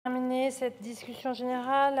terminer cette discussion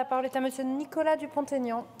générale. La parole est à Monsieur Nicolas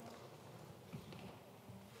Dupont-Aignan.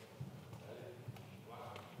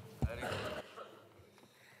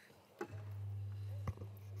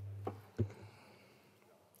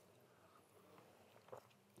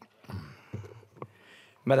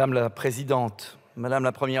 Madame la Présidente, Madame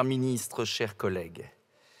la Première ministre, chers collègues,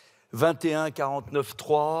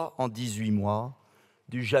 21-49-3 en 18 mois,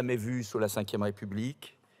 du jamais vu sous la Ve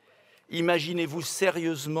République. Imaginez-vous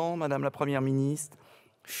sérieusement, Madame la Première ministre,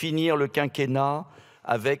 finir le quinquennat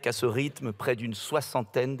avec, à ce rythme, près d'une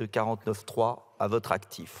soixantaine de 49-3 à votre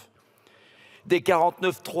actif. Des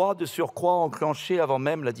 49-3 de surcroît enclenchés avant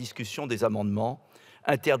même la discussion des amendements,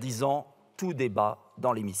 interdisant tout débat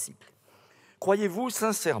dans l'hémicycle. Croyez-vous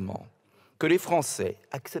sincèrement que les Français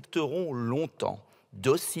accepteront longtemps,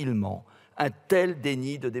 docilement, un tel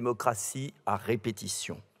déni de démocratie à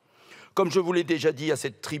répétition? Comme je vous l'ai déjà dit à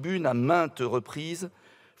cette tribune à maintes reprises,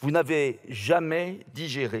 vous n'avez jamais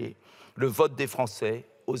digéré le vote des Français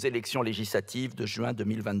aux élections législatives de juin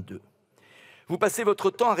 2022. Vous passez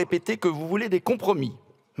votre temps à répéter que vous voulez des compromis,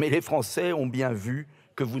 mais les Français ont bien vu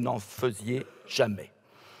que vous n'en faisiez jamais.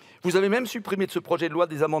 Vous avez même supprimé de ce projet de loi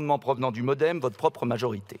des amendements provenant du MoDem, votre propre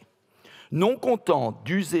majorité. Non content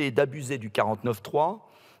d'user et d'abuser du 49.3,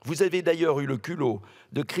 vous avez d'ailleurs eu le culot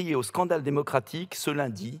de crier au scandale démocratique ce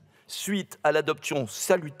lundi, suite à l'adoption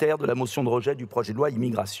salutaire de la motion de rejet du projet de loi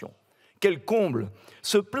immigration. Quel comble!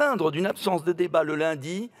 Se plaindre d'une absence de débat le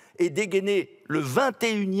lundi et dégainer le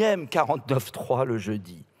 21e 49.3 le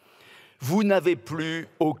jeudi. Vous n'avez plus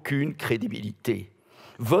aucune crédibilité.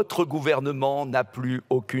 Votre gouvernement n'a plus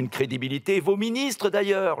aucune crédibilité. Vos ministres,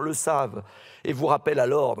 d'ailleurs, le savent et vous rappellent à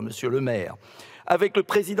l'ordre, monsieur le maire. Avec le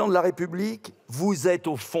président de la République, vous êtes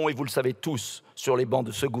au fond, et vous le savez tous, sur les bancs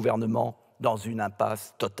de ce gouvernement, dans une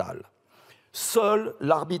impasse totale. Seul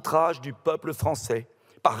l'arbitrage du peuple français,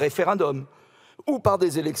 par référendum, ou par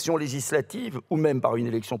des élections législatives, ou même par une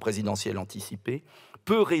élection présidentielle anticipée,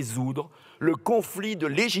 peut résoudre le conflit de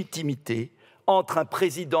légitimité entre un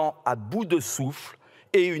président à bout de souffle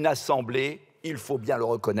et une assemblée, il faut bien le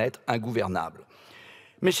reconnaître, ingouvernable.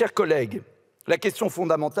 Mes chers collègues, la question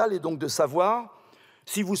fondamentale est donc de savoir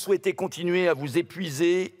si vous souhaitez continuer à vous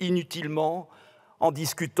épuiser inutilement en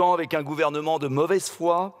discutant avec un gouvernement de mauvaise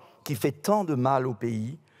foi qui fait tant de mal au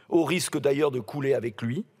pays, au risque d'ailleurs de couler avec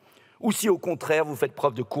lui, ou si au contraire vous faites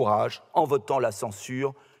preuve de courage en votant la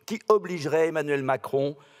censure qui obligerait Emmanuel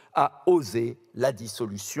Macron à oser la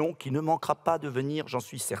dissolution qui ne manquera pas de venir, j'en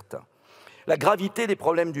suis certain. La gravité des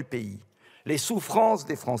problèmes du pays, les souffrances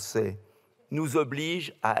des Français nous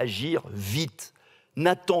obligent à agir vite.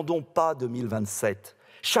 N'attendons pas 2027.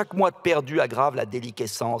 Chaque mois de perdu aggrave la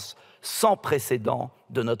déliquescence sans précédent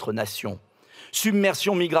de notre nation.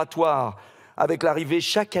 Submersion migratoire, avec l'arrivée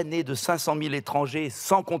chaque année de 500 000 étrangers,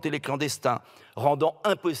 sans compter les clandestins, rendant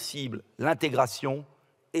impossible l'intégration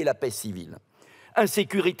et la paix civile.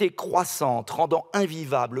 Insécurité croissante, rendant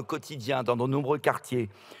invivable le quotidien dans de nombreux quartiers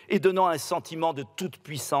et donnant un sentiment de toute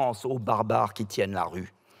puissance aux barbares qui tiennent la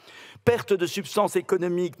rue. Perte de substance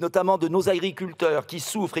économique, notamment de nos agriculteurs qui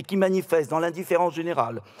souffrent et qui manifestent dans l'indifférence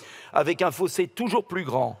générale, avec un fossé toujours plus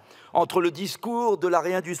grand entre le discours de la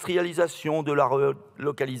réindustrialisation, de la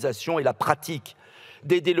relocalisation et la pratique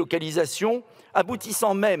des délocalisations,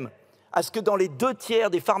 aboutissant même à ce que dans les 2/3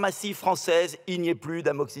 des pharmacies françaises, il n'y ait plus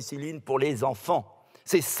d'amoxicilline pour les enfants.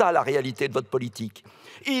 C'est ça la réalité de votre politique.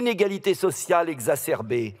 Inégalité sociale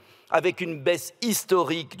exacerbée, avec une baisse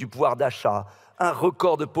historique du pouvoir d'achat, un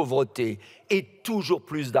record de pauvreté et toujours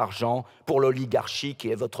plus d'argent pour l'oligarchie qui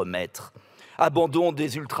est votre maître. Abandon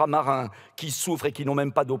des ultramarins qui souffrent et qui n'ont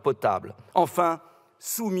même pas d'eau potable. Enfin,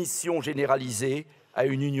 soumission généralisée à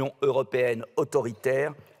une Union européenne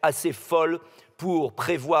autoritaire, assez folle pour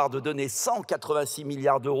prévoir de donner 186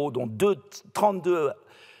 milliards d'euros, dont 32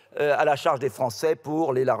 à la charge des Français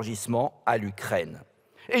pour l'élargissement à l'Ukraine.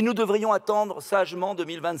 Et nous devrions attendre sagement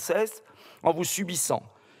 2026 en vous subissant.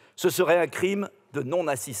 Ce serait un crime de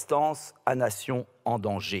non-assistance à nation en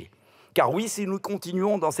danger. Car oui, si nous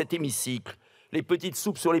continuons dans cet hémicycle, les petites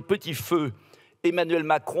soupes sur les petits feux, Emmanuel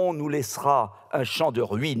Macron nous laissera un champ de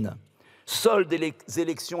ruines. Seules des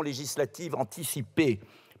élections législatives anticipées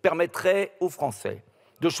permettrait aux Français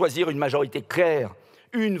de choisir une majorité claire,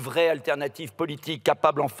 une vraie alternative politique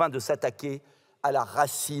capable enfin de s'attaquer à la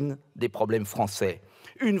racine des problèmes français.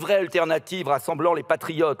 Une vraie alternative rassemblant les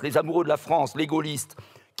patriotes, les amoureux de la France, les gaullistes,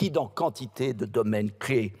 qui dans quantité de domaines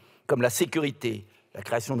clés, comme la sécurité, la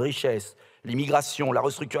création de richesses, l'immigration, la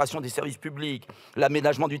restructuration des services publics,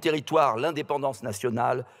 l'aménagement du territoire, l'indépendance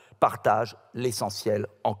nationale, partagent l'essentiel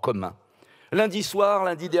en commun. Lundi soir,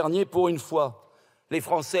 lundi dernier, pour une fois, les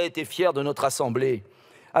Français étaient fiers de notre Assemblée,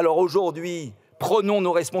 Alors aujourd'hui, prenons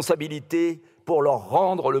nos responsabilités pour leur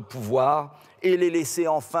rendre le pouvoir et les laisser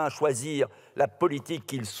enfin choisir la politique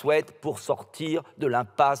qu'ils souhaitent pour sortir de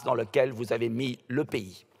l'impasse dans laquelle vous avez mis le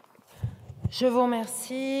pays. Je vous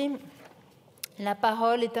remercie. La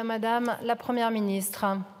parole est à Madame la Première ministre.